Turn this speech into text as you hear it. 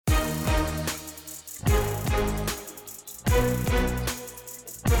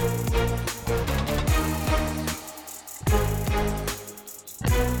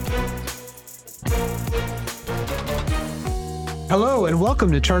Hello and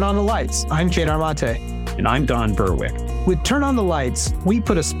welcome to Turn on the Lights. I'm Jade Armante. And I'm Don Berwick. With Turn on the Lights, we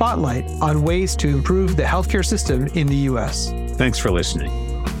put a spotlight on ways to improve the healthcare system in the U.S. Thanks for listening.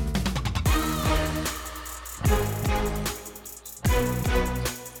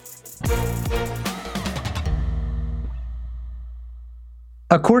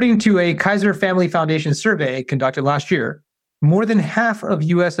 According to a Kaiser Family Foundation survey conducted last year, more than half of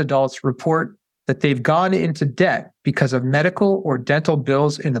U.S. adults report that they've gone into debt because of medical or dental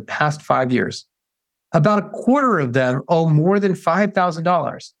bills in the past 5 years. About a quarter of them owe more than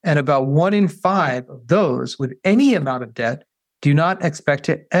 $5,000, and about 1 in 5 of those with any amount of debt do not expect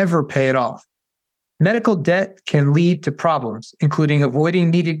to ever pay it off. Medical debt can lead to problems, including avoiding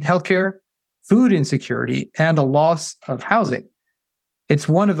needed healthcare, food insecurity, and a loss of housing. It's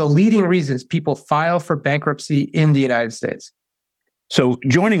one of the leading reasons people file for bankruptcy in the United States. So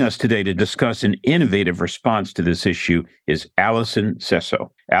joining us today to discuss an innovative response to this issue is Allison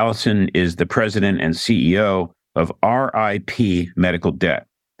Sesso. Allison is the president and CEO of RIP Medical Debt.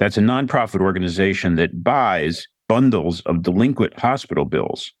 That's a nonprofit organization that buys bundles of delinquent hospital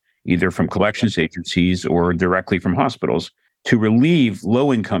bills, either from collections agencies or directly from hospitals, to relieve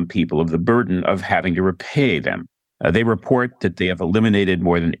low-income people of the burden of having to repay them. They report that they have eliminated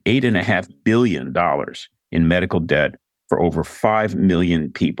more than $8.5 billion in medical debt for over 5 million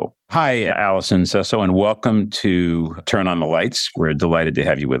people. Hi, Allison Sesso, and welcome to Turn on the Lights. We're delighted to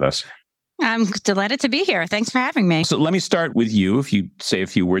have you with us. I'm delighted to be here. Thanks for having me. So let me start with you. If you say a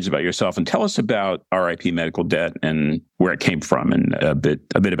few words about yourself and tell us about RIP Medical Debt and where it came from and a bit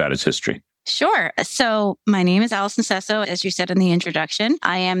about its history. Sure. So my name is Allison Sesso, as you said in the introduction.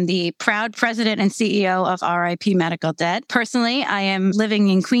 I am the proud president and CEO of RIP Medical Debt. Personally, I am living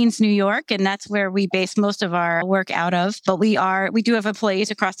in Queens, New York, and that's where we base most of our work out of. But we do have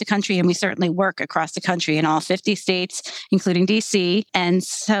employees across the country, and we certainly work across the country in all 50 states, including DC. And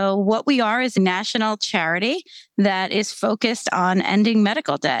so what we are is a national charity that is focused on ending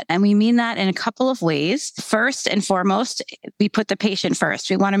medical debt. And we mean that in a couple of ways. First and foremost, we put the patient first.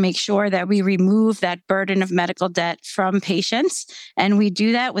 We want to make sure that we remove that burden of medical debt from patients. And we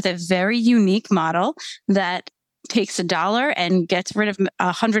do that with a very unique model that takes $1 and gets rid of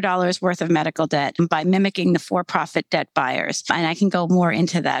 $100 worth of medical debt by mimicking the for-profit debt buyers. And I can go more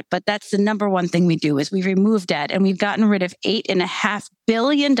into that. But that's the number one thing we do is we remove debt. And we've gotten rid of $8.5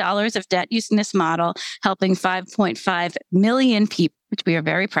 billion of debt using this model, helping 5.5 million people, which we are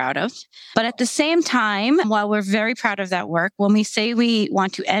very proud of. But at the same time, while we're very proud of that work, when we say we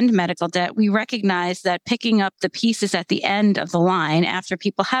want to end medical debt, we recognize that picking up the pieces at the end of the line after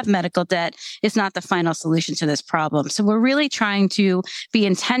people have medical debt is not the final solution to this problem. So we're really trying to be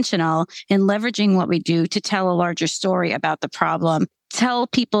intentional in leveraging what we do to tell a larger story about the problem, tell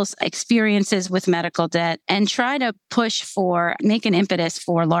people's experiences with medical debt, and try to make an impetus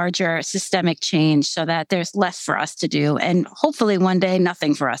for larger systemic change so that there's less for us to do and hopefully one day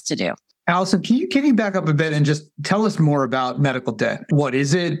nothing for us to do. Allison, can you back up a bit and just tell us more about medical debt? What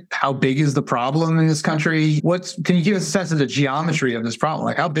is it? How big is the problem in this country? Can you give us a sense of the geometry of this problem?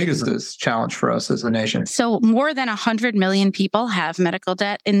 Like, how big is this challenge for us as a nation? So more than 100 million people have medical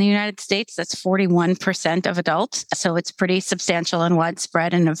debt in the United States. That's 41% of adults. So it's pretty substantial and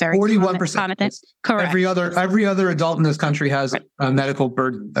widespread and a very 41%. Correct. Every other adult in this country has a medical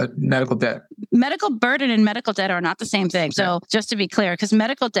burden, medical debt. Medical burden and medical debt are not the same thing. So just to be clear, because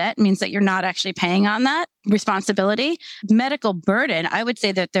medical debt means that you're not actually paying on that responsibility. Medical burden, I would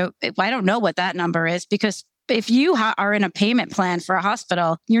say that I don't know what that number is, because if you are in a payment plan for a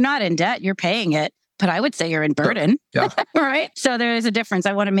hospital, you're not in debt, you're paying it. But I would say you're in burden, right? So there is a difference.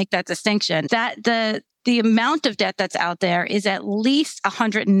 I want to make that distinction. That the amount of debt that's out there is at least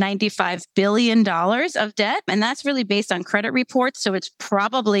 $195 billion of debt. And that's really based on credit reports. So it's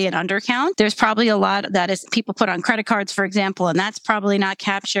probably an undercount. There's probably a lot that is people put on credit cards, for example, and that's probably not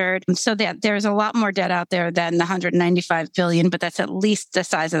captured. So there's a lot more debt out there than the $195 billion, but that's at least the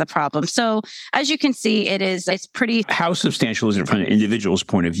size of the problem. So as you can see, it's pretty. How substantial is it from an individual's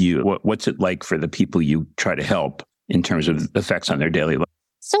point of view? What's it like for the people you try to help in terms of effects on their daily life?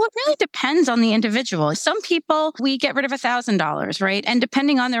 So it really depends on the individual. Some people, we get rid of $1,000, right? And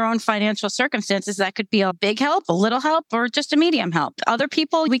depending on their own financial circumstances, that could be a big help, a little help, or just a medium help. Other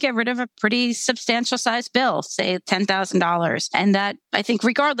people, we get rid of a pretty substantial size bill, say $10,000. And that, I think,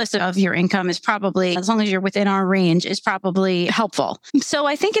 regardless of your income, is probably, as long as you're within our range, is probably helpful. So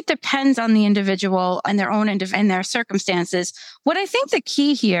I think it depends on the individual and their own and their circumstances. What I think the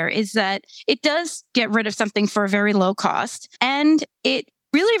key here is that it does get rid of something for a very low cost, and it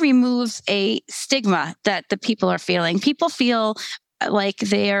really removes a stigma that the people are feeling. People feel like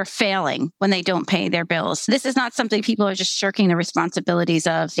they are failing when they don't pay their bills. This is not something people are just shirking the responsibilities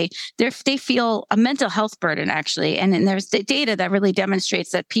of. They feel a mental health burden, actually. And then there's the data that really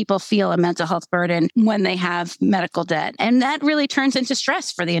demonstrates that people feel a mental health burden when they have medical debt. And that really turns into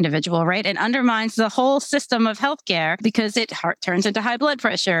stress for the individual, right? And undermines the whole system of healthcare because it turns into high blood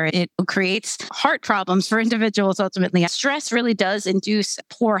pressure. It creates heart problems for individuals ultimately. Stress really does induce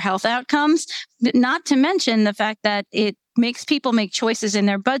poor health outcomes, not to mention the fact that it makes people make choices in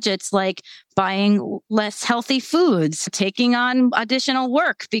their budgets, like buying less healthy foods, taking on additional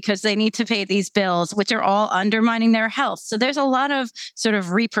work because they need to pay these bills, which are all undermining their health. So there's a lot of sort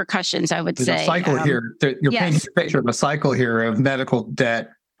of repercussions, I would There's say. a cycle here. You're painting a picture of a cycle here of medical debt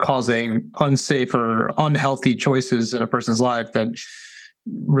causing unsafe or unhealthy choices in a person's life that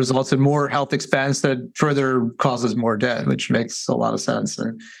results in more health expense that further causes more debt, which makes a lot of sense.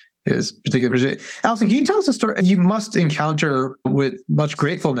 And is particularly. Allison, can you tell us a story you must encounter with much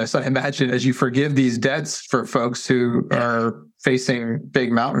gratefulness, I imagine, as you forgive these debts for folks who are facing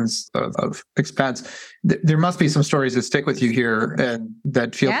big mountains of expense? There must be some stories that stick with you here and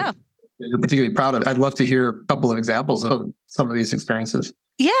that feel you're particularly proud of. I'd love to hear a couple of examples of some of these experiences.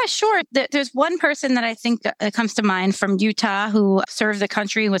 Yeah, sure. There's one person that I think comes to mind from Utah who served the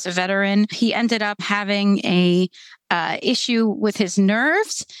country, was a veteran. He ended up having a issue with his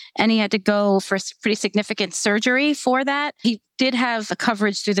nerves, and he had to go for pretty significant surgery for that. He did have a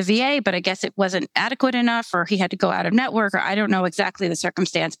coverage through the VA, but I guess it wasn't adequate enough, or he had to go out of network, or I don't know exactly the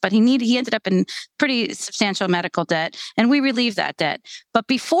circumstance, but he ended up in pretty substantial medical debt, and we relieved that debt. But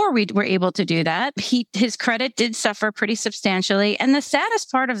before we were able to do that, his credit did suffer pretty substantially. And the saddest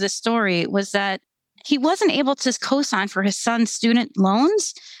part of the story was that he wasn't able to co-sign for his son's student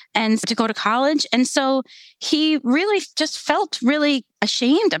loans and to go to college. And so he really just felt really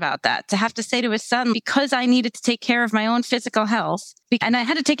ashamed about that, to have to say to his son, because I needed to take care of my own physical health, and I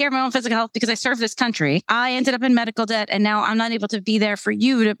had to take care of my own physical health because I served this country, I ended up in medical debt, and now I'm not able to be there for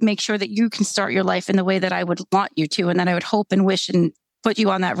you to make sure that you can start your life in the way that I would want you to, and that I would hope and wish and put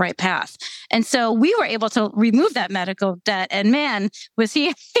you on that right path. And so we were able to remove that medical debt. And man, was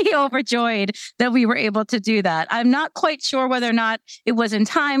he overjoyed that we were able to do that. I'm not quite sure whether or not it was in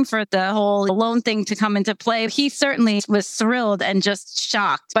time for the whole loan thing to come into play. He certainly was thrilled and just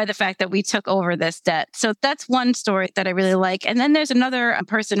shocked by the fact that we took over this debt. So that's one story that I really like. And then there's another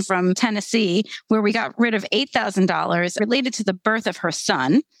person from Tennessee where we got rid of $8,000 related to the birth of her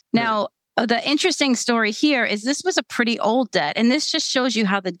son. Now, the interesting story here is this was a pretty old debt, and this just shows you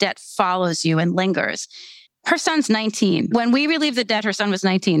how the debt follows you and lingers. Her son's 19. When we relieved the debt, her son was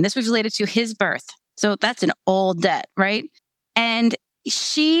 19. This was related to his birth. So that's an old debt, right? And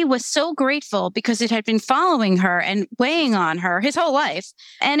she was so grateful because it had been following her and weighing on her his whole life.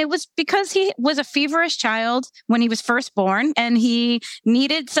 And it was because he was a feverish child when he was first born, and he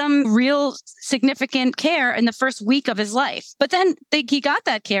needed some real significant care in the first week of his life. But then he got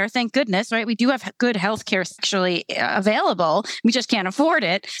that care, thank goodness, right? We do have good health care actually available. We just can't afford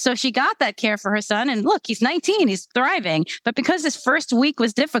it. So she got that care for her son. And look, he's 19, he's thriving. But because his first week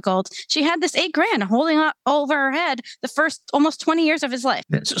was difficult, she had this $8,000 holding up over her head the first almost 20 years of his life.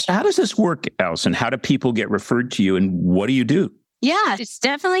 So how does this work, Allison? How do people get referred to you, and what do you do? Yeah, it's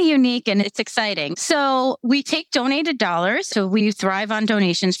definitely unique and it's exciting. So we take donated dollars. So we thrive on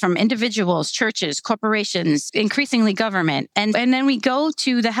donations from individuals, churches, corporations, increasingly government. And then we go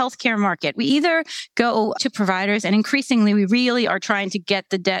to the healthcare market. We either go to providers, and increasingly we really are trying to get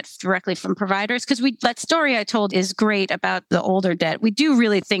the debt directly from providers, because that story I told is great about the older debt. We do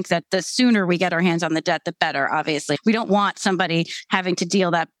really think that the sooner we get our hands on the debt, the better, obviously. We don't want somebody having to deal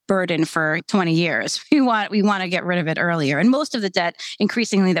that burden for 20 years. We want to get rid of it earlier. And most of the debt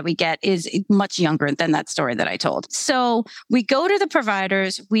increasingly that we get is much younger than that story that I told. So we go to the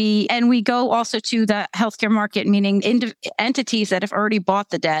providers, we go also to the healthcare market, meaning entities that have already bought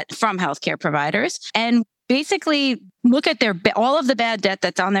the debt from healthcare providers, and basically look at all of the bad debt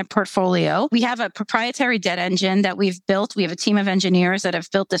that's on their portfolio. We have a proprietary debt engine that we've built. We have a team of engineers that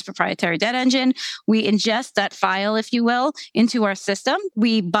have built this proprietary debt engine. We ingest that file, if you will, into our system.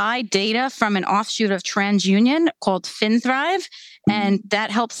 We buy data from an offshoot of TransUnion called FinThrive, and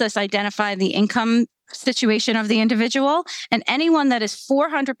that helps us identify the income situation of the individual. And anyone that is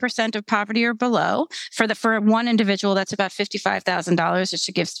 400% of poverty or below, for one individual, that's about $55,000, just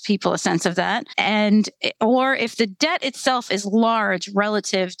to give people a sense of that. Or if the debt itself is large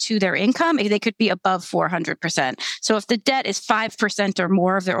relative to their income, they could be above 400%. So if the debt is 5% or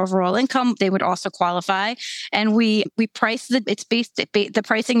more of their overall income, they would also qualify. And we price the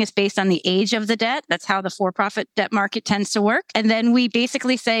pricing is based on the age of the debt. That's how the for-profit debt market tends to work. And then we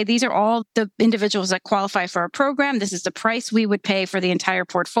basically say, these are all the individuals that qualify for a program. This is the price we would pay for the entire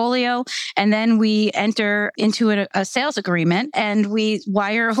portfolio. And then we enter into a sales agreement and we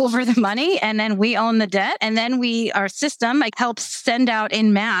wire over the money, and then we own the debt. And then our system helps send out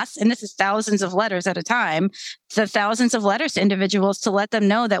in mass, and this is thousands of letters at a time, the thousands of letters to individuals to let them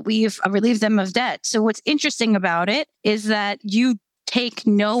know that we've relieved them of debt. So what's interesting about it is that you take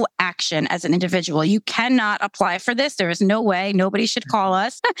no action as an individual. You cannot apply for this. There is no way. Nobody should call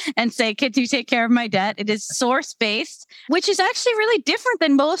us and say, could you take care of my debt? It is source-based, which is actually really different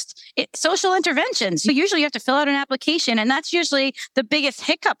than most social interventions. You usually have to fill out an application, and that's usually the biggest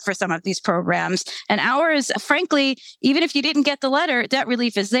hiccup for some of these programs. And ours, frankly, even if you didn't get the letter, debt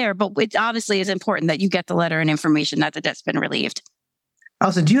relief is there, but it obviously is important that you get the letter and information that the debt's been relieved.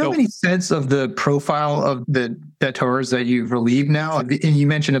 Allison, do you have any sense of the profile of the debtors that you've relieved now? And you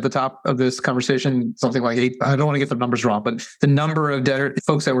mentioned at the top of this conversation something like 8, I don't want to get the numbers wrong, but the number of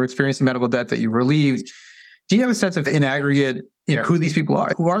folks that were experiencing medical debt that you relieved. Do you have a sense of, in aggregate, who these people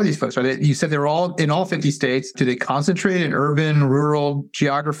are? Who are these folks? You said they're all in all 50 states. Do they concentrate in urban, rural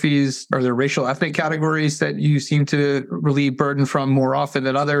geographies? Are there racial, ethnic categories that you seem to relieve burden from more often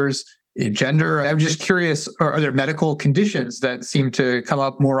than others? Gender? I'm just curious, are there medical conditions that seem to come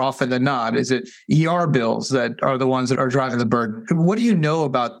up more often than not? Is it ER bills that are the ones that are driving the burden? What do you know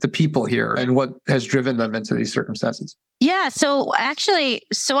about the people here and what has driven them into these circumstances? Yeah. So actually,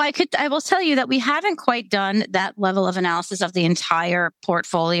 I will tell you that we haven't quite done that level of analysis of the entire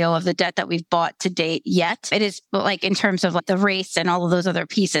portfolio of the debt that we've bought to date yet. It is like in terms of the race and all of those other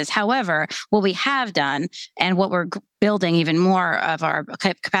pieces. However, what we have done and what we're building even more of our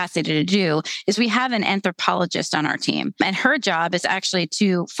capacity to do is we have an anthropologist on our team, and her job is actually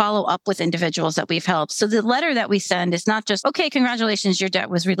to follow up with individuals that we've helped. So the letter that we send is not just, okay, congratulations, your debt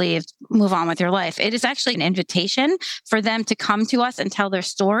was relieved, move on with your life. It is actually an invitation for them to come to us and tell their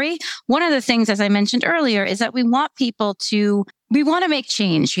story. One of the things, as I mentioned earlier, is that we want to make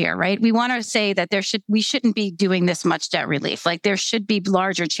change here, right? We want to say that we shouldn't be doing this much debt relief. Like there should be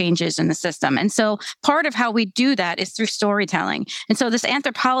larger changes in the system. And so part of how we do that is through storytelling. And so this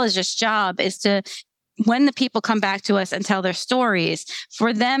anthropologist's job is to, when the people come back to us and tell their stories, for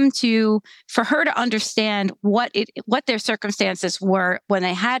her to understand what their circumstances were when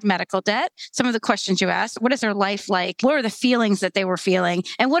they had medical debt. Some of the questions you asked, what is their life like? What are the feelings that they were feeling?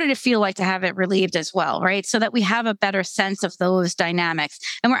 And what did it feel like to have it relieved as well, right? So that we have a better sense of those dynamics.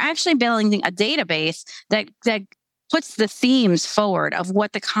 And we're actually building a database that puts the themes forward of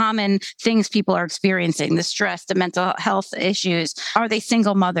what the common things people are experiencing, the stress, the mental health issues. Are they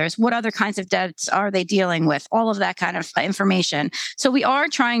single mothers? What other kinds of debts are they dealing with? All of that kind of information. So we are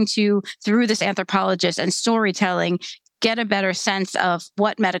trying to, through this anthropologist and storytelling, get a better sense of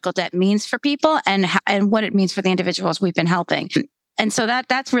what medical debt means for people and what it means for the individuals we've been helping. And so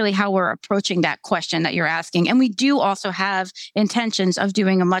that's really how we're approaching that question that you're asking. And we do also have intentions of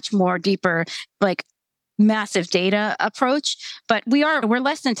doing a much more deeper, massive data approach, but we're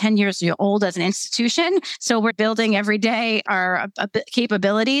less than 10 years old as an institution. So we're building every day our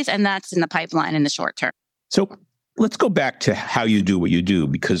capabilities, and that's in the pipeline in the short term. So let's go back to how you do what you do,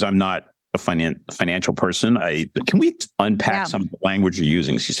 because I'm not a financial person. Can we unpack some of the language you're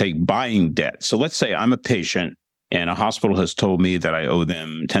using? So you say buying debt. So let's say I'm a patient and a hospital has told me that I owe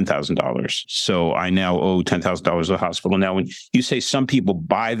them $10,000. So I now owe $10,000 to the hospital. Now, when you say some people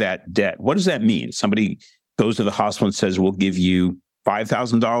buy that debt, what does that mean? Somebody goes to the hospital and says, we'll give you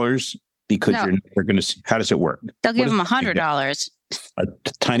 $5,000 because you're never going to, how does it work? They'll give them $100. A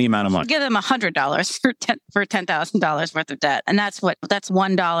tiny amount of money. Give them $100 for $10,000 worth of debt. And that's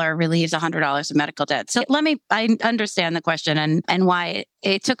 $1 relieves $100 of medical debt. So I understand the question and why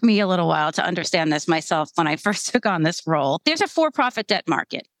it took me a little while to understand this myself when I first took on this role. There's a for-profit debt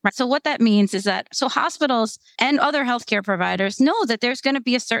market, right? So what that means is that hospitals and other healthcare providers know that there's going to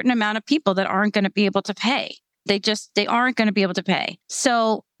be a certain amount of people that aren't going to be able to pay. They aren't going to be able to pay.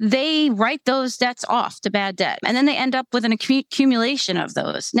 So they write those debts off to bad debt. And then they end up with an accumulation of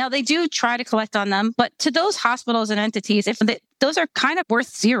those. Now, they do try to collect on them, but to those hospitals and entities, those are kind of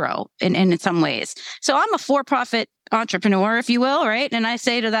worth zero in some ways. So I'm a for-profit entrepreneur, if you will, right? And I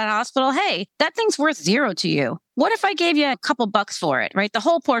say to that hospital, hey, that thing's worth zero to you. What if I gave you a couple bucks for it, right? The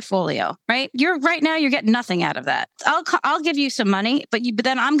whole portfolio, right? You're getting nothing out of that. I'll give you some money, but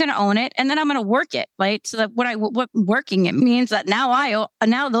then I'm going to own it and then I'm going to work it, right? So that what working it means that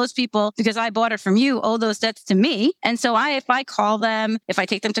now those people, because I bought it from you, owe those debts to me. And so if I call them, if I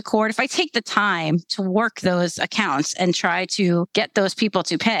take them to court, if I take the time to work those accounts and try to get those people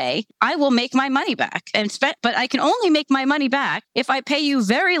to pay, I will make my money back but I can only make my money back if I pay you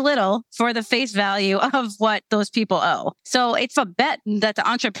very little for the face value of what those those people owe. So it's a bet that the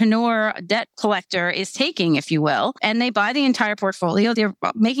entrepreneur debt collector is taking, if you will, and they buy the entire portfolio. They're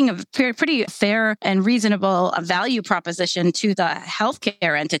making a pretty fair and reasonable value proposition to the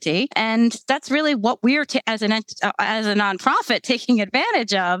healthcare entity. And that's really what we're, as a nonprofit, taking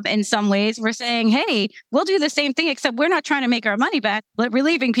advantage of in some ways. We're saying, hey, we'll do the same thing, except we're not trying to make our money back, but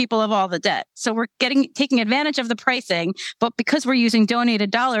relieving people of all the debt. So we're taking advantage of the pricing, but because we're using donated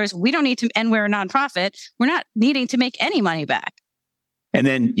dollars, we don't need to, and we're a nonprofit, we're not needing to make any money back. And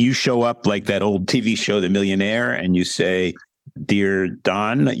then you show up like that old TV show, The Millionaire, and you say, "Dear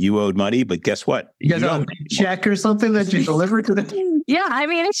Don, you owed money, but guess what? You guys have a check or something that you delivered to the." Yeah, I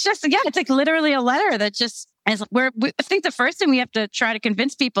mean, it's like literally a letter that just is I think the first thing we have to try to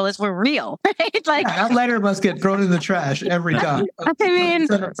convince people is we're real, right? Like that letter must get thrown in the trash every time. I mean,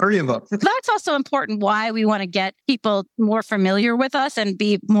 3 of them. That's also important why we want to get people more familiar with us and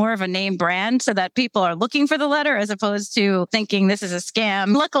be more of a name brand so that people are looking for the letter as opposed to thinking this is a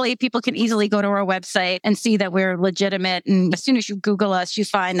scam. Luckily, people can easily go to our website and see that we're legitimate. And as soon as you Google us, you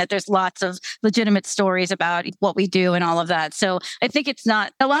find that there's lots of legitimate stories about what we do and all of that. So I think it's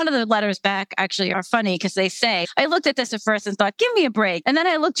not, a lot of the letters back actually are funny because they say, I looked at this at first and thought, give me a break. And then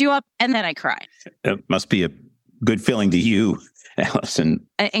I looked you up and then I cried. It must be a good feeling to you, Allison.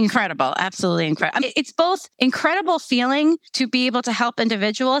 Incredible. Absolutely incredible. I mean, it's both incredible feeling to be able to help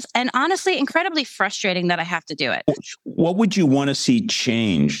individuals and honestly, incredibly frustrating that I have to do it. What would you want to see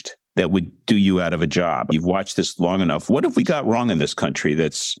changed that would do you out of a job? You've watched this long enough. What have we got wrong in this country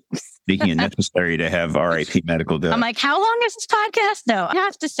that's making it necessary to have RIP medical debt? I'm like, how long is this podcast? No, I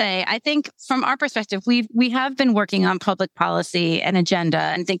have to say, I think from our perspective, we have been working on public policy and agenda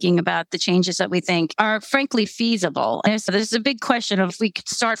and thinking about the changes that we think are frankly feasible. And so there's a big question of if we could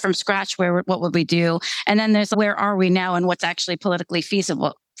start from scratch, what would we do? And then there's where are we now and what's actually politically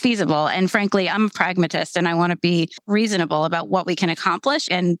feasible. And frankly, I'm a pragmatist and I want to be reasonable about what we can accomplish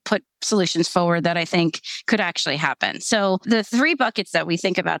and put solutions forward that I think could actually happen. So the 3 buckets that we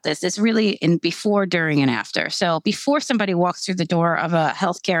think about this is really in before, during, and after. So before somebody walks through the door of a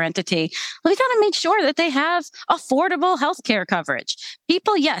healthcare entity, we got to make sure that they have affordable healthcare coverage.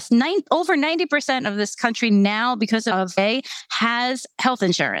 People, yes, over 90% of this country now, because of has health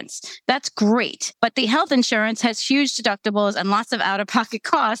insurance. That's great. But the health insurance has huge deductibles and lots of out-of-pocket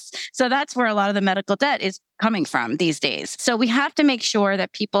costs. So that's where a lot of the medical debt is coming from these days. So we have to make sure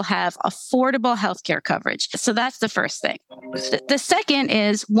that people have affordable healthcare coverage. So that's the first thing. The second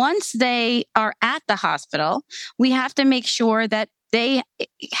is once they are at the hospital, we have to make sure that they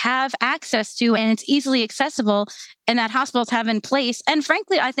have access to and it's easily accessible and that hospitals have in place. And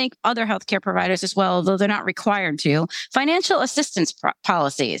frankly, I think other healthcare providers as well, although they're not required to, financial assistance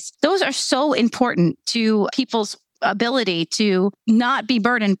policies. Those are so important to people's ability to not be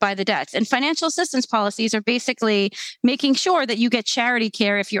burdened by the debts. And financial assistance policies are basically making sure that you get charity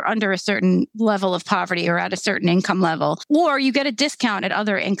care if you're under a certain level of poverty or at a certain income level, or you get a discount at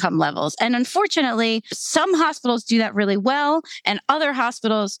other income levels. And unfortunately, some hospitals do that really well and other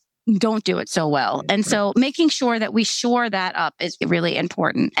hospitals don't do it so well. And so making sure that we shore that up is really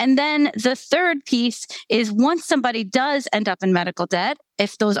important. And then the third piece is once somebody does end up in medical debt,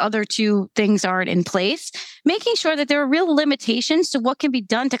 if those other 2 things aren't in place, making sure that there are real limitations to what can be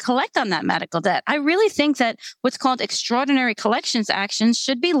done to collect on that medical debt. I really think that what's called extraordinary collections actions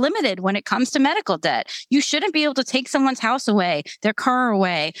should be limited when it comes to medical debt. You shouldn't be able to take someone's house away, their car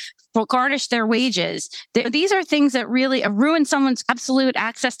away, garnish their wages. These are things that really ruin someone's absolute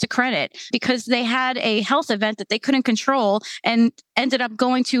access to credit because they had a health event that they couldn't control and ended up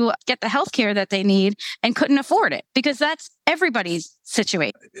going to get the health care that they need and couldn't afford it because that's everybody's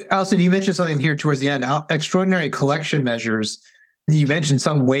situation. Allison, you mentioned something here towards the end, extraordinary collection measures. You mentioned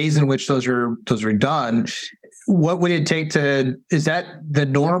some ways in which those are done. What would it take is that the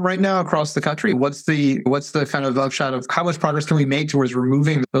norm right now across the country? What's the kind of upshot of how much progress can we make towards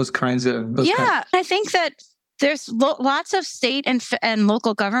removing those kinds of? I think that there's lots of state and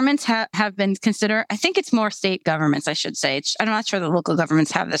local governments have been considered. I think it's more state governments, I should say. I'm not sure that local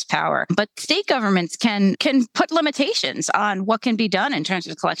governments have this power, but state governments can put limitations on what can be done in terms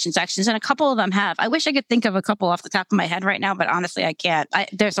of collections actions. And a couple of them have. I wish I could think of a couple off the top of my head right now, but honestly, I can't.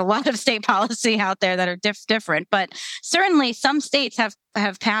 There's a lot of state policy out there that are different, but certainly some states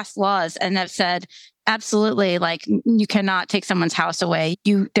have passed laws and have said, Absolutely. Like you cannot take someone's house away.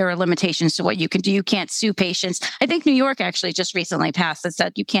 There are limitations to what you can do. You can't sue patients. I think New York actually just recently passed that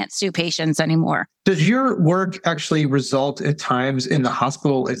said you can't sue patients anymore. Does your work actually result at times in the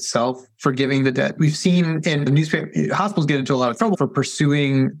hospital itself forgiving the debt? We've seen in the newspaper, hospitals get into a lot of trouble for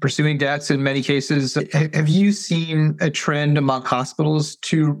pursuing debts in many cases. Have you seen a trend among hospitals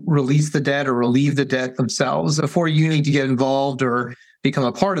to release the debt or relieve the debt themselves before you need to get involved or become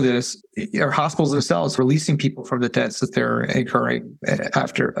a part of this? Are hospitals themselves releasing people from the debts that they're incurring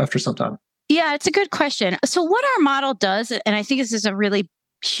after some time? Yeah, it's a good question. So what our model does, and I think this is a really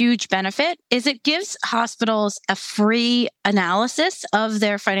huge benefit, is it gives hospitals a free analysis of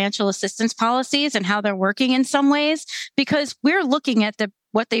their financial assistance policies and how they're working in some ways, because we're looking at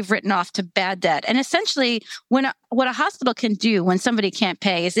what they've written off to bad debt. And essentially, what a hospital can do when somebody can't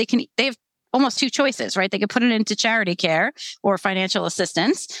pay is they have almost two choices, right? They could put it into charity care or financial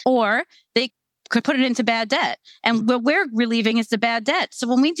assistance, or they could put it into bad debt. And what we're relieving is the bad debt. So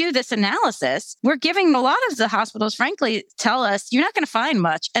when we do this analysis, we're giving a lot of the hospitals, frankly, tell us, you're not going to find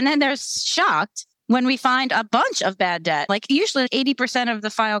much. And then they're shocked when we find a bunch of bad debt. Like usually 80% of the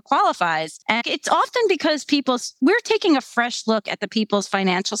file qualifies. And it's often because we're taking a fresh look at the people's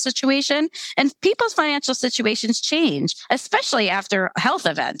financial situation, and people's financial situations change, especially after a health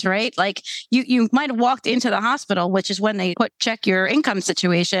event, right? Like you might have walked into the hospital, which is when they check your income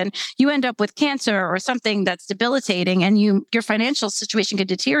situation. You end up with cancer or something that's debilitating, and your financial situation could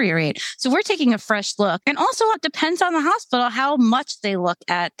deteriorate. So we're taking a fresh look. And also it depends on the hospital how much they look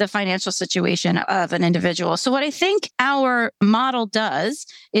at the financial situation of an individual. So what I think our model does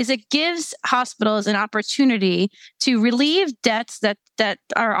is it gives hospitals an opportunity to relieve debts that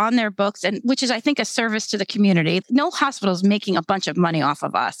are on their books, and which is, I think, a service to the community. No hospital is making a bunch of money off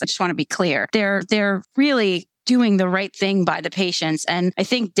of us. I just want to be clear. They're really doing the right thing by the patients. And I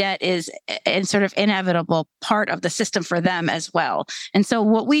think debt is a sort of inevitable part of the system for them as well. And so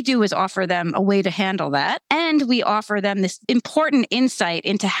what we do is offer them a way to handle that. And we offer them this important insight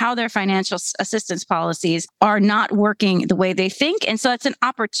into how their financial assistance policies are not working the way they think. And so it's an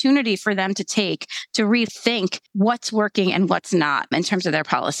opportunity for them to rethink what's working and what's not in terms of their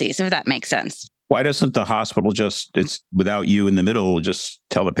policies, if that makes sense. Why doesn't the hospital it's without you in the middle, just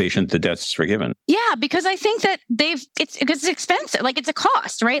tell the patient the debt's forgiven? Yeah, because I think that it's expensive. Like it's a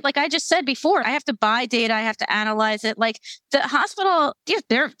cost, right? Like I just said before, I have to buy data. I have to analyze it. Like the hospital,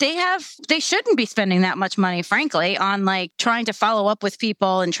 they shouldn't be spending that much money, frankly, on like trying to follow up with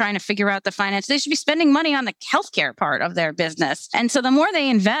people and trying to figure out the finance. They should be spending money on the healthcare part of their business. And so the more they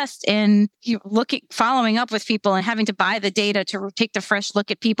invest in following up with people and having to buy the data to take the fresh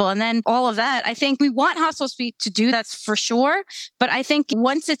look at people and then all of that, I think we want hospitals to do that for sure. But I think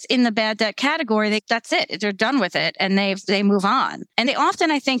once it's in the bad debt category, that's it. They're done with it and they move on. And they often,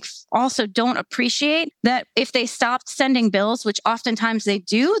 I think, also don't appreciate that if they stopped sending bills, which oftentimes they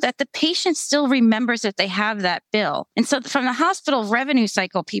do, that the patient still remembers that they have that bill. And so from the hospital revenue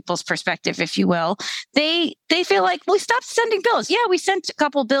cycle people's perspective, if you will, they feel like, well, we stopped sending bills. Yeah, we sent a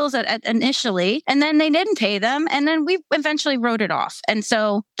couple bills initially, and then they didn't pay them. And then we eventually wrote it off. And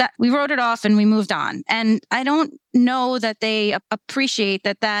so that we wrote it off and we moved on. And I don't know that they appreciate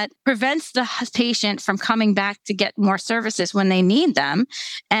that prevents the patient from coming back to get more services when they need them,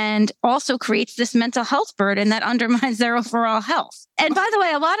 and also creates this mental health burden that undermines their overall health. And by the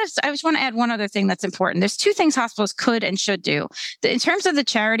way, I just want to add one other thing that's important. There's two things hospitals could and should do. In terms of the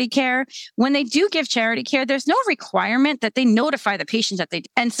charity care, when they do give charity care, there's no requirement that they notify the patient that they do.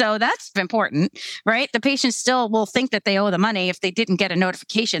 And so that's important, right? The patient still will think that they owe the money if they didn't get a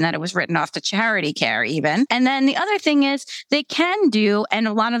notification that it was written off to charity care even. And then the other thing is they can do, and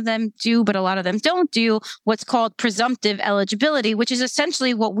a lot of them do, but a lot of them don't do, what's called presumptive eligibility, which is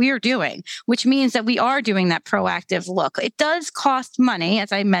essentially what we're doing, which means that we are doing that proactive look. It does cost money,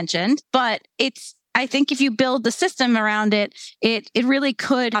 as I mentioned, but I think if you build the system around it, it really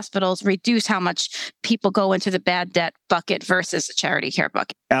could hospitals reduce how much people go into the bad debt bucket versus the charity care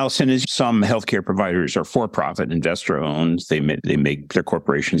bucket. Allison, some healthcare providers are for-profit, investor-owned. They make their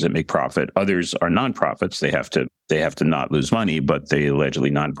corporations that make profit. Others are nonprofits. They have to not lose money, but they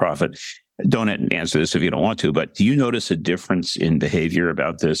allegedly nonprofit. Don't answer this if you don't want to, but do you notice a difference in behavior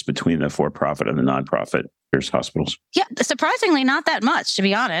about this between the for-profit and the nonprofit hospitals? Yeah, surprisingly, not that much, to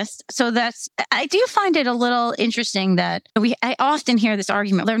be honest. So I do find it a little interesting that I often hear this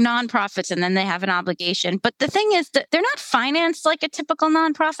argument. They're nonprofits and then they have an obligation. But the thing is that they're not financed like a typical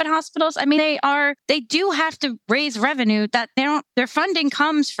nonprofit hospitals. I mean, they do have to raise revenue that their funding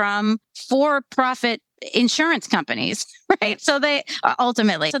comes from for-profit insurance companies, Right. So they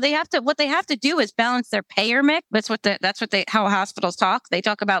ultimately, what they have to do is balance their payer mix. How hospitals talk. They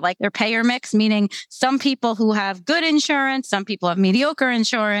talk about like their payer mix, meaning some people who have good insurance, some people have mediocre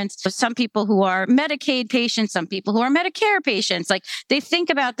insurance, some people who are Medicaid patients, some people who are Medicare patients. Like they think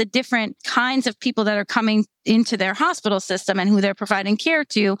about the different kinds of people that are coming into their hospital system and who they're providing care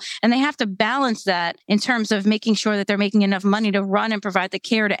to. And they have to balance that in terms of making sure that they're making enough money to run and provide the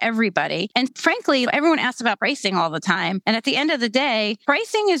care to everybody. And frankly, everyone asks about pricing all the time. And at the end of the day,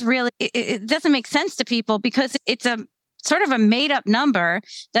 pricing is really, it doesn't make sense to people because it's a sort of a made up number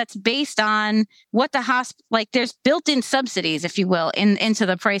that's based on what the hospital, like there's built-in subsidies, if you will, into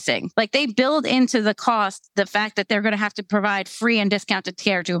the pricing. Like they build into the cost the fact that they're going to have to provide free and discounted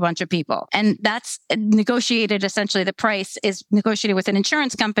care to a bunch of people. And that's negotiated, essentially the price is negotiated with an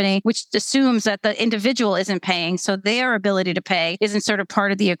insurance company, which assumes that the individual isn't paying. So their ability to pay isn't sort of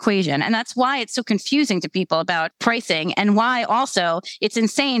part of the equation. And that's why it's so confusing to people about pricing and why also it's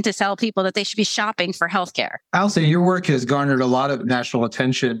insane to tell people that they should be shopping for healthcare. Allison, your work has garnered a lot of national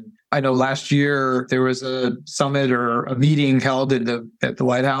attention. I know last year there was a summit or a meeting held at the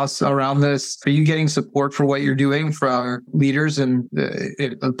White House around this. Are you getting support for what you're doing from leaders and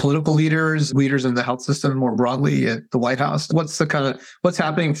political leaders in the health system more broadly at the White House? What's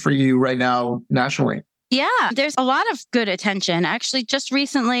happening for you right now nationally? Yeah, there's a lot of good attention. Actually, just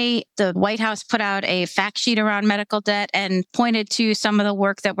recently, the White House put out a fact sheet around medical debt and pointed to some of the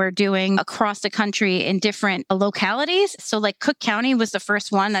work that we're doing across the country in different localities. So like Cook County was the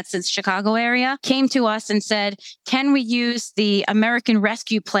first one, that's in Chicago area, came to us and said, can we use the American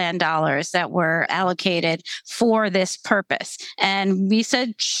Rescue Plan dollars that were allocated for this purpose? And we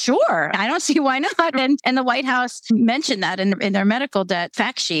said, sure, I don't see why not. And the White House mentioned that in their medical debt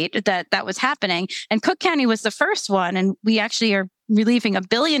fact sheet that was happening. And Cook County was the first one, and we actually are relieving $1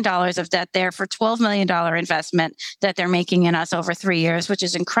 billion of debt there for $12 million investment that they're making in us over 3 years, which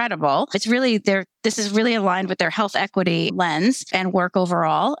is incredible. It's really this is really aligned with their health equity lens and work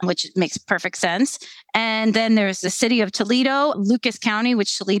overall, which makes perfect sense. And then there's the city of Toledo, Lucas County,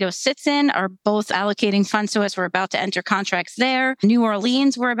 which Toledo sits in, are both allocating funds to us. We're about to enter contracts there. New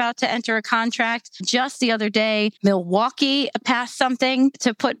Orleans, we're about to enter a contract. Just the other day, Milwaukee passed something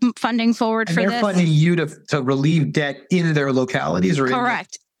to put funding forward for this. They're funding you to relieve debt in their localities, or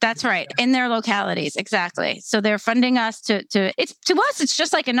correct. That's right. In their localities. Exactly. So they're funding us to us, it's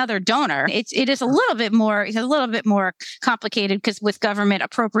just like another donor. It is a little bit more complicated because with government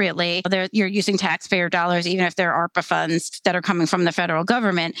appropriately, you're using taxpayer dollars, even if there are ARPA funds that are coming from the federal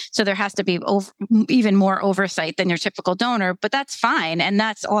government. So there has to be even more oversight than your typical donor, but that's fine. And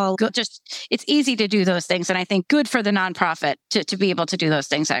that's all good. It's easy to do those things. And I think good for the nonprofit to be able to do those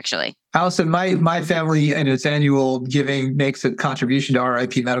things, actually. Allison, my family in its annual giving makes a contribution to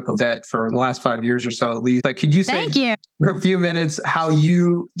RIP medical debt for the last 5 years or so at least. Like, could you say Thank you. for a few minutes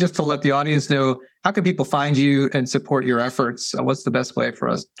just to let the audience know, how can people find you and support your efforts? What's the best way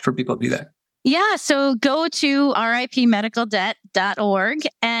for people to do that? Yeah, so go to ripmedicaldebt.org,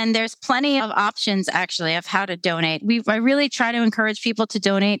 and there's plenty of options actually of how to donate. I really try to encourage people to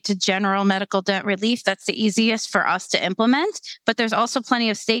donate to general medical debt relief. That's the easiest for us to implement, but there's also plenty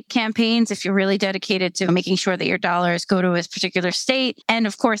of state campaigns if you're really dedicated to making sure that your dollars go to a particular state, and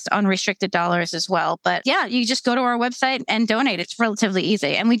of course, unrestricted dollars as well. But yeah, you just go to our website and donate. It's relatively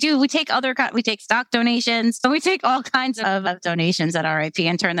easy. And we take stock donations, so we take all kinds of donations at RIP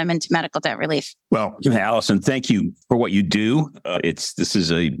and turn them into medical debt relief. Well, Allison, thank you for what you do. This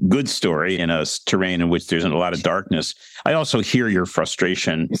is a good story in a terrain in which there's a lot of darkness. I also hear your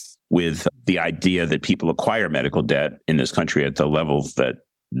frustration with the idea that people acquire medical debt in this country at the levels that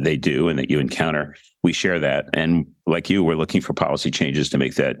they do and that you encounter. We share that. And like you, we're looking for policy changes to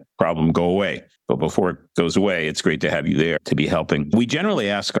make that problem go away. But before it goes away, it's great to have you there to be helping. We generally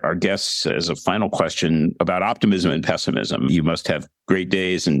ask our guests as a final question about optimism and pessimism. You must have great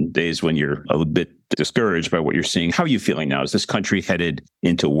days and days when you're a little bit discouraged by what you're seeing. How are you feeling now? Is this country headed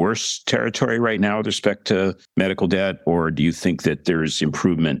into worse territory right now with respect to medical debt? Or do you think that there's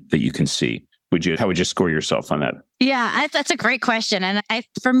improvement that you can see? How would you score yourself on that? Yeah, that's a great question. And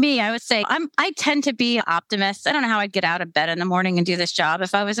for me, I would say I tend to be optimist. I don't know how I'd get out of bed in the morning and do this job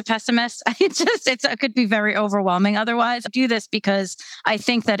if I was a pessimist. It could be very overwhelming otherwise. I do this because I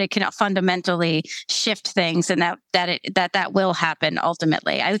think that it can fundamentally shift things and that will happen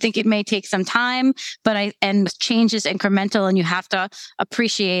ultimately. I think it may take some time, and change is incremental, and you have to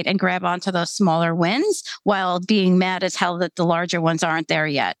appreciate and grab onto those smaller wins while being mad as hell that the larger ones aren't there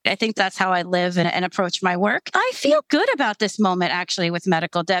yet. I think that's how I live and approach my work. I feel good about this moment actually with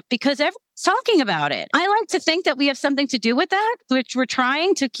medical debt because talking about it. I like to think that we have something to do with that, which we're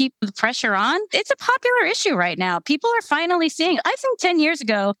trying to keep the pressure on. It's a popular issue right now. People are finally seeing. I think 10 years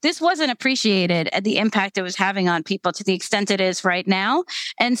ago, this wasn't appreciated at the impact it was having on people to the extent it is right now.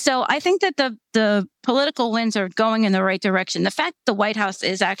 And so I think that the political winds are going in the right direction. The fact the White House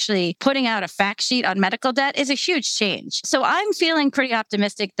is actually putting out a fact sheet on medical debt is a huge change. So I'm feeling pretty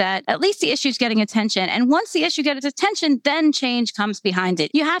optimistic that at least the issue is getting attention. And once the issue gets attention, then change comes behind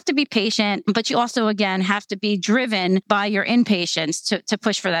it. You have to be patient, but you also, again, have to be driven by your impatience to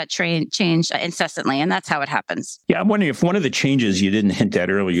push for that change incessantly. And that's how it happens. Yeah, I'm wondering if one of the changes you didn't hint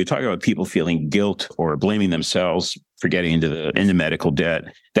at earlier, you're talking about people feeling guilt or blaming themselves for getting into medical debt.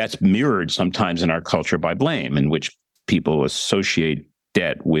 That's mirrored sometimes in our culture by blame, in which people associate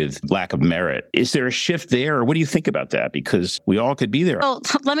debt with lack of merit. Is there a shift there? Or what do you think about that? Because we all could be there. Well,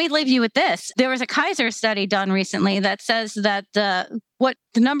 let me leave you with this. There was a Kaiser study done recently that says that the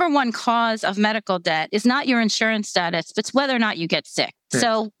number one cause of medical debt is not your insurance status, but it's whether or not you get sick.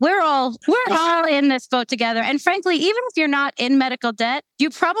 So we're all in this boat together. And frankly, even if you're not in medical debt, you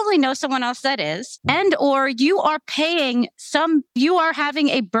probably know someone else that is, and or you are having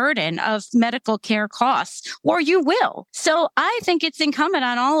a burden of medical care costs, or you will. So I think it's incumbent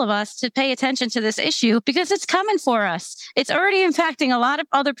on all of us to pay attention to this issue because it's coming for us. It's already impacting a lot of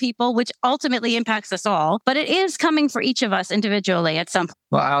other people, which ultimately impacts us all, but it is coming for each of us individually at some point.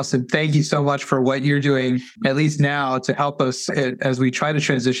 Well, Allison, thank you so much for what you're doing, at least now, to help us as we try to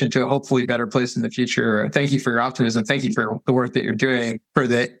transition to a hopefully better place in the future. Thank you for your optimism. Thank you for the work that you're doing, for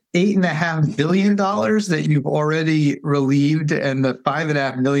the $8.5 billion that you've already relieved and the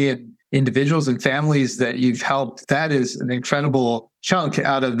 5.5 million individuals and families that you've helped. That is an incredible chunk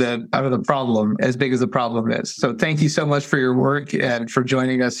out of the problem, as big as the problem is. So thank you so much for your work and for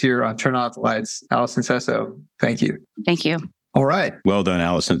joining us here on Turn Off the Lights. Allison Sesso, thank you. Thank you. All right. Well done,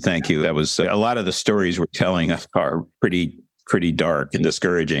 Allison. Thank you. That was a lot of the stories we're telling are pretty dark and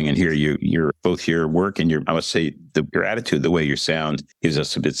discouraging. And here you're both your work and I must say your attitude, the way you sound gives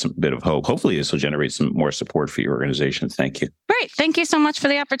us a bit of hope. Hopefully this will generate some more support for your organization. Thank you. Great. Thank you so much for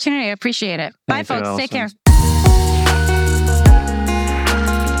the opportunity. I appreciate it. Bye, folks. Take care.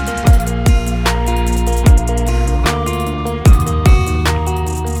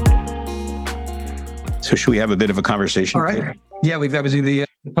 So should we have a bit of a conversation? All right. Yeah, we've got to do the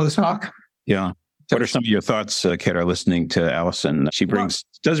post talk. Yeah. What are some of your thoughts, Kate, are listening to Allison? She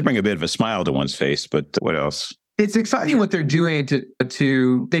does bring a bit of a smile to one's face, but what else? It's exciting what they're doing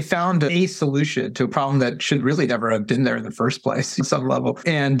they found a solution to a problem that should really never have been there in the first place at some level.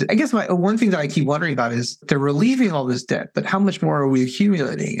 And I guess one thing that I keep wondering about is they're relieving all this debt, but how much more are we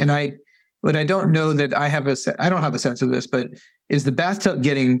accumulating? And I don't know that I don't have a sense of this, but is the bathtub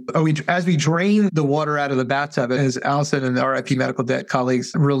as we drain the water out of the bathtub, as Allison and the RIP medical debt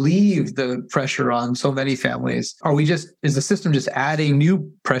colleagues relieve the pressure on so many families, is the system just adding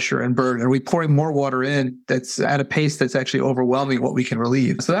new pressure and burden? Are we pouring more water in that's at a pace that's actually overwhelming what we can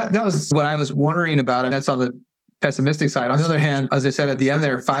relieve? So that was what I was wondering about, and that's on the pessimistic side. On the other hand, as I said at the end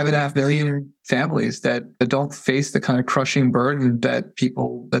there, 5.5 million families that don't face the kind of crushing burden that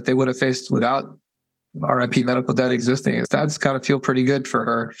they would have faced without RIP medical debt existing. That's got to feel pretty good for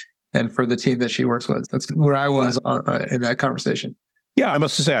her and for the team that she works with. That's where I was in that conversation. Yeah, I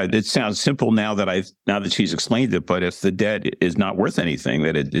must say, it sounds simple now that she's explained it, but if the debt is not worth anything,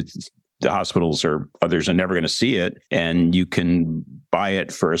 that the hospitals or others are never going to see it, and you can buy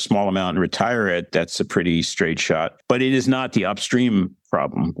it for a small amount and retire it, that's a pretty straight shot. But it is not the upstream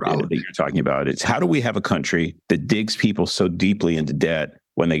problem that you're talking about. It's how do we have a country that digs people so deeply into debt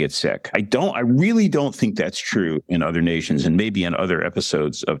when they get sick? I really don't think that's true in other nations, and maybe in other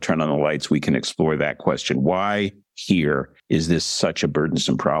episodes of Turn on the Lights, we can explore that question. Why here is this such a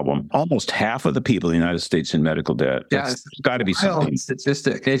burdensome problem? Almost half of the people in the United States in medical debt. Yeah, it's got to be something.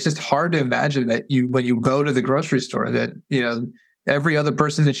 Statistic. It's just hard to imagine that when you go to the grocery store, that every other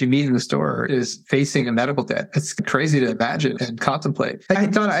person that you meet in the store is facing a medical debt. It's crazy to imagine and contemplate.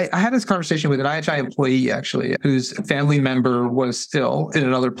 I had this conversation with an IHI employee, actually, whose family member was ill in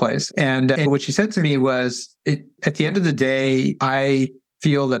another place. And what she said to me was, at the end of the day, I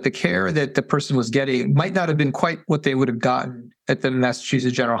feel that the care that the person was getting might not have been quite what they would have gotten at the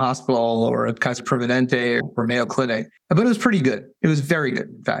Massachusetts General Hospital or at Kaiser Permanente or Mayo Clinic. But it was pretty good. It was very good,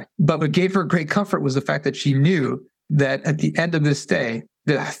 in fact. But what gave her great comfort was the fact that she knew that at the end of this day,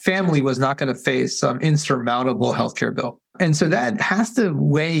 the family was not going to face some insurmountable healthcare bill. And so that has to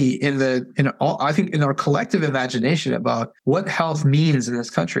weigh I think in our collective imagination about what health means in this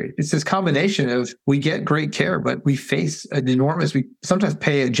country. It's this combination of we get great care, but we face we sometimes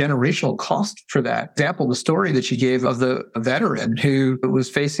pay a generational cost for that. Example, the story that she gave of the veteran who was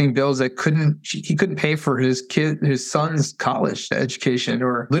facing bills that he couldn't pay for his son's college education,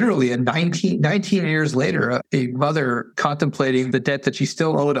 or literally 19 years later, a mother contemplating the debt that she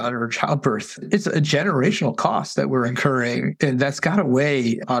still owed on her childbirth. It's a generational cost that we're incurring, and that's got to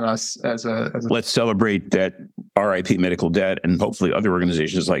weigh on us as a. Let's celebrate that RIP Medical Debt, and hopefully other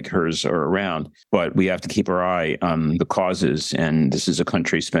organizations like hers are around. But we have to keep our eye on the causes, and this is a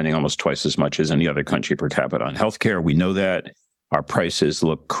country spending almost twice as much as any other country per capita on healthcare. We know that. Our prices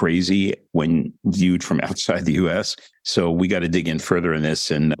look crazy when viewed from outside the U.S. So we got to dig in further in this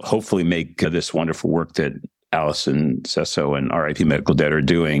and hopefully make this wonderful work that Allison Sesso and RIP Medical Debt are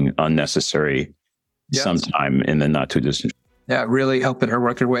doing unnecessary sometime in the not too distant. Yeah, really helping her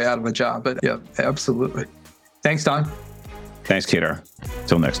work her way out of a job. But yeah, absolutely. Thanks, Don. Thanks, Kedar.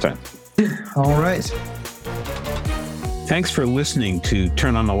 Till next time. All right. Thanks for listening to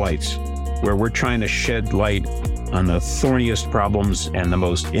Turn on the Lights, where we're trying to shed light on the thorniest problems and the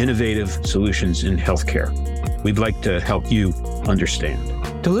most innovative solutions in healthcare. We'd like to help you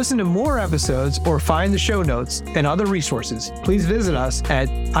understand. To listen to more episodes or find the show notes and other resources, please visit us at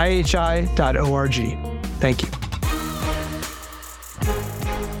ihi.org. Thank you.